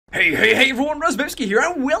Hey everyone, Razbowski here,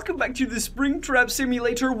 and welcome back to the SpringTrap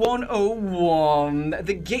Simulator 101,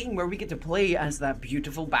 the game where we get to play as that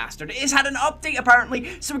beautiful bastard. It's had an update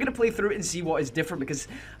apparently, so we're going to play through it and see what is different, because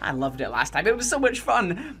I loved it last time. It was so much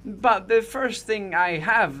fun. But the first thing I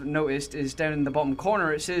have noticed is down in the bottom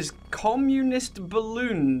corner, it says Communist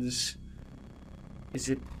Balloons. Is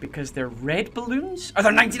it because they're red balloons? Are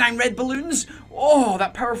there 99 red balloons? Oh,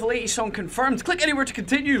 that powerful 80s song confirmed. Click anywhere to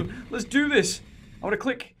continue. Let's do this. I want to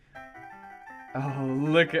click. Oh,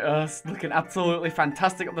 look at us, looking absolutely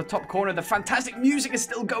fantastic up the top corner. The fantastic music is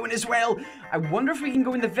still going as well. I wonder if we can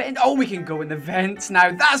go in the vent. Oh, we can go in the vents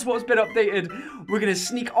now. That's what's been updated. We're going to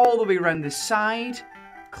sneak all the way around the side.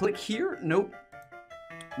 Click here. Nope.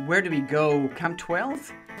 Where do we go? Cam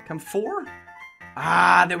 12? Cam 4?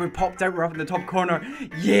 Ah, there we popped out. We're up in the top corner.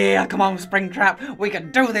 Yeah, come on, SpringTrap. We can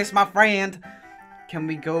do this, my friend. Can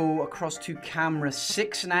we go across to camera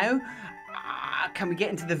 6 now? Can we get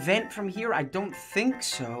into the vent from here? I don't think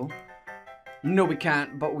so. No, we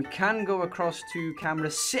can't, but we can go across to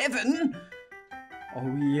camera 7.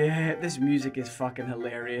 Oh yeah, this music is fucking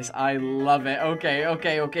hilarious. I love it. Okay.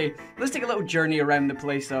 Let's take a little journey around the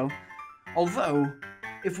place though. Although,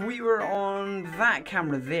 if we were on that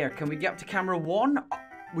camera there, can we get up to camera 1? Oh,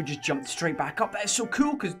 we just jumped straight back up. That is so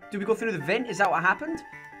cool, because did we go through the vent? Is that what happened?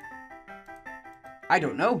 I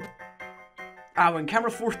don't know. Ah, we're in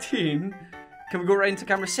camera 14. Can we go right into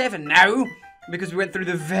camera 7 now? Because we went through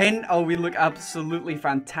the vent. Oh, we look absolutely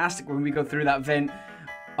fantastic when we go through that vent.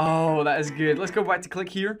 Oh, that is good. Let's go back to click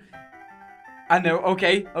here. I know.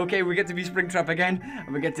 Okay, we get to be SpringTrap again.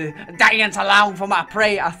 And we get to dance along for my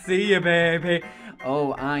prey. I see you, baby.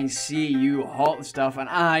 Oh, I see you hot stuff. And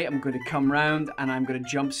I am going to come round and I'm going to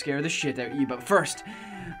jump scare the shit out of you. But first,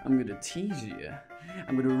 I'm going to tease you.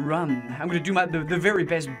 I'm going to run. I'm going to do the very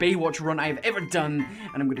best Baywatch run I've ever done.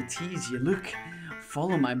 And I'm going to tease you. Look.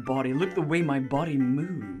 Follow my body. Look the way my body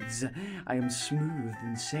moves. I am smooth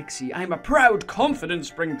and sexy. I am a proud, confident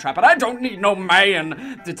SpringTrap. And I don't need no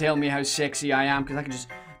man to tell me how sexy I am. Because I can just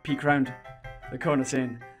peek around the corner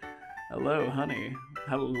saying, hello, honey.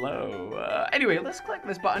 Hello. Anyway, let's click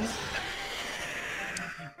this button.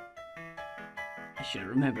 I should have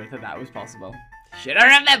remembered that was possible. Should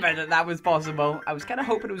I remember that was possible? I was kind of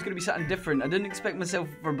hoping it was going to be something different. I didn't expect myself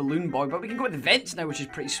for Balloon Boy, but we can go with the vents now, which is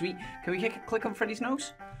pretty sweet. Can we click on Freddy's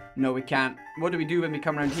nose? No, we can't. What do we do when we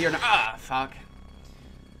come around here? Ah, fuck.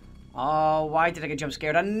 Oh, why did I get jump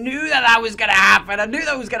scared? I knew that was going to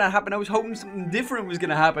happen. I was hoping something different was going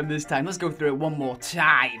to happen this time. Let's go through it one more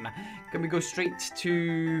time. Can we go straight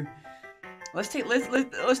to... Let's take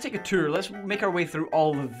a tour. Let's make our way through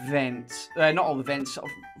all the vents. Not all the vents.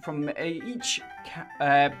 From each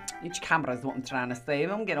camera is what I'm trying to say.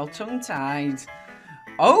 I'm getting all tongue-tied.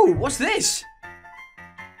 Oh, what's this?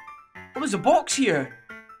 Oh, there's a box here.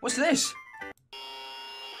 What's this?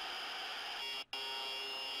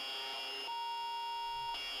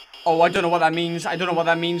 Oh, I don't know what that means.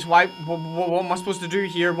 Why? What am I supposed to do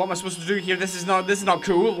here? This is not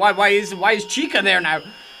cool. Why is Chica there now?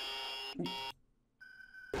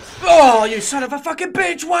 Oh, you son of a fucking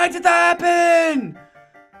bitch! Why did that happen?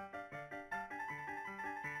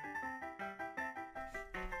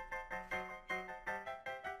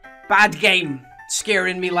 Bad game.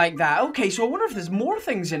 Scaring me like that. Okay, so I wonder if there's more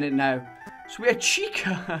things in it now. So we had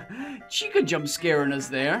Chica. Chica jump scaring us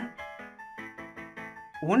there.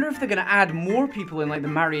 I wonder if they're going to add more people in, like the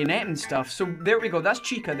marionette and stuff. So there we go. That's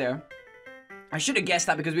Chica there. I should have guessed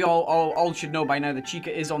that because we all should know by now that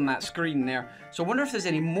Chica is on that screen there. So I wonder if there's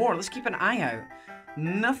any more. Let's keep an eye out.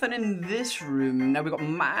 Nothing in this room. Now we got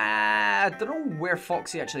I don't know where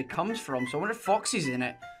Foxy actually comes from. So I wonder if Foxy's in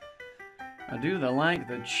it. I do like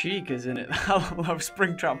that Chica's in it. I love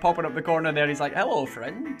SpringTrap popping up the corner there. He's like, hello,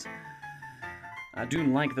 friend. I do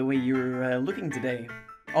like the way you're looking today.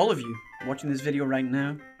 All of you watching this video right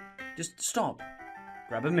now, just stop.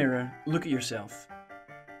 Grab a mirror. Look at yourself.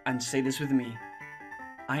 And say this with me.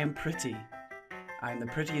 I am pretty. I am the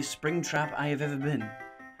prettiest SpringTrap I have ever been.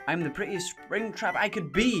 I am the prettiest SpringTrap I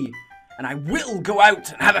could be. And I will go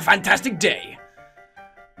out and have a fantastic day.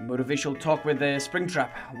 Motivational talk with SpringTrap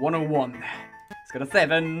 101. It's got a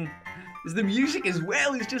 7. There's the music as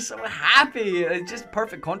well. It's just so happy. It's just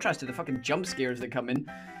perfect contrast to the fucking jump scares that come in.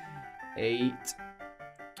 8.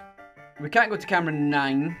 We can't go to camera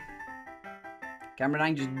 9. Camera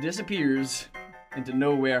 9 just disappears into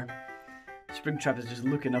nowhere. SpringTrap is just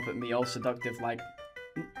looking up at me all seductive like,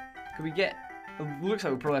 can we get... It looks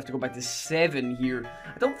like we'll probably have to go back to 7 here.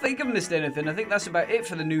 I don't think I've missed anything. I think that's about it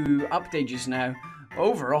for the new update just now.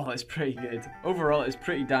 Overall, it's pretty good. Overall, it's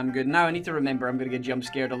pretty damn good. Now I need to remember I'm going to get jump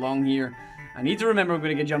scared along here.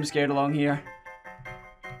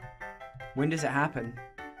 When does it happen?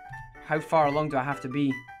 How far along do I have to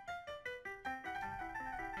be?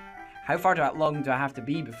 How far along do I have to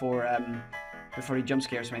be before he jump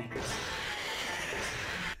scares me?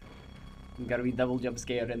 Got a wee double jump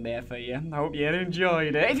scare in there for you. I hope you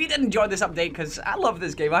enjoyed it. If you did enjoy this update, because I love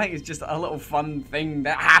this game, I think it's just a little fun thing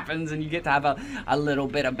that happens and you get to have a little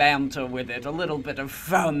bit of banter with it, a little bit of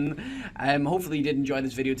fun. Hopefully you did enjoy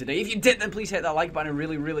this video today. If you did, then please hit that like button. It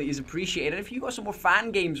really, really is appreciated. If you got some more fan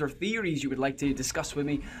games or theories you would like to discuss with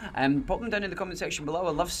me, pop them down in the comment section below.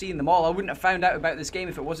 I love seeing them all. I wouldn't have found out about this game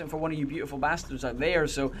if it wasn't for one of you beautiful bastards out there,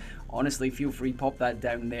 so honestly, feel free, pop that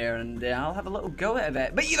down there, and I'll have a little go at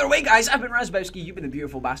it. But either way, guys, I've been Razbowski, you've been the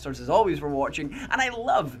beautiful bastards as always for watching, and I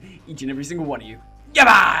love each and every single one of you.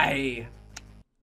 Goodbye!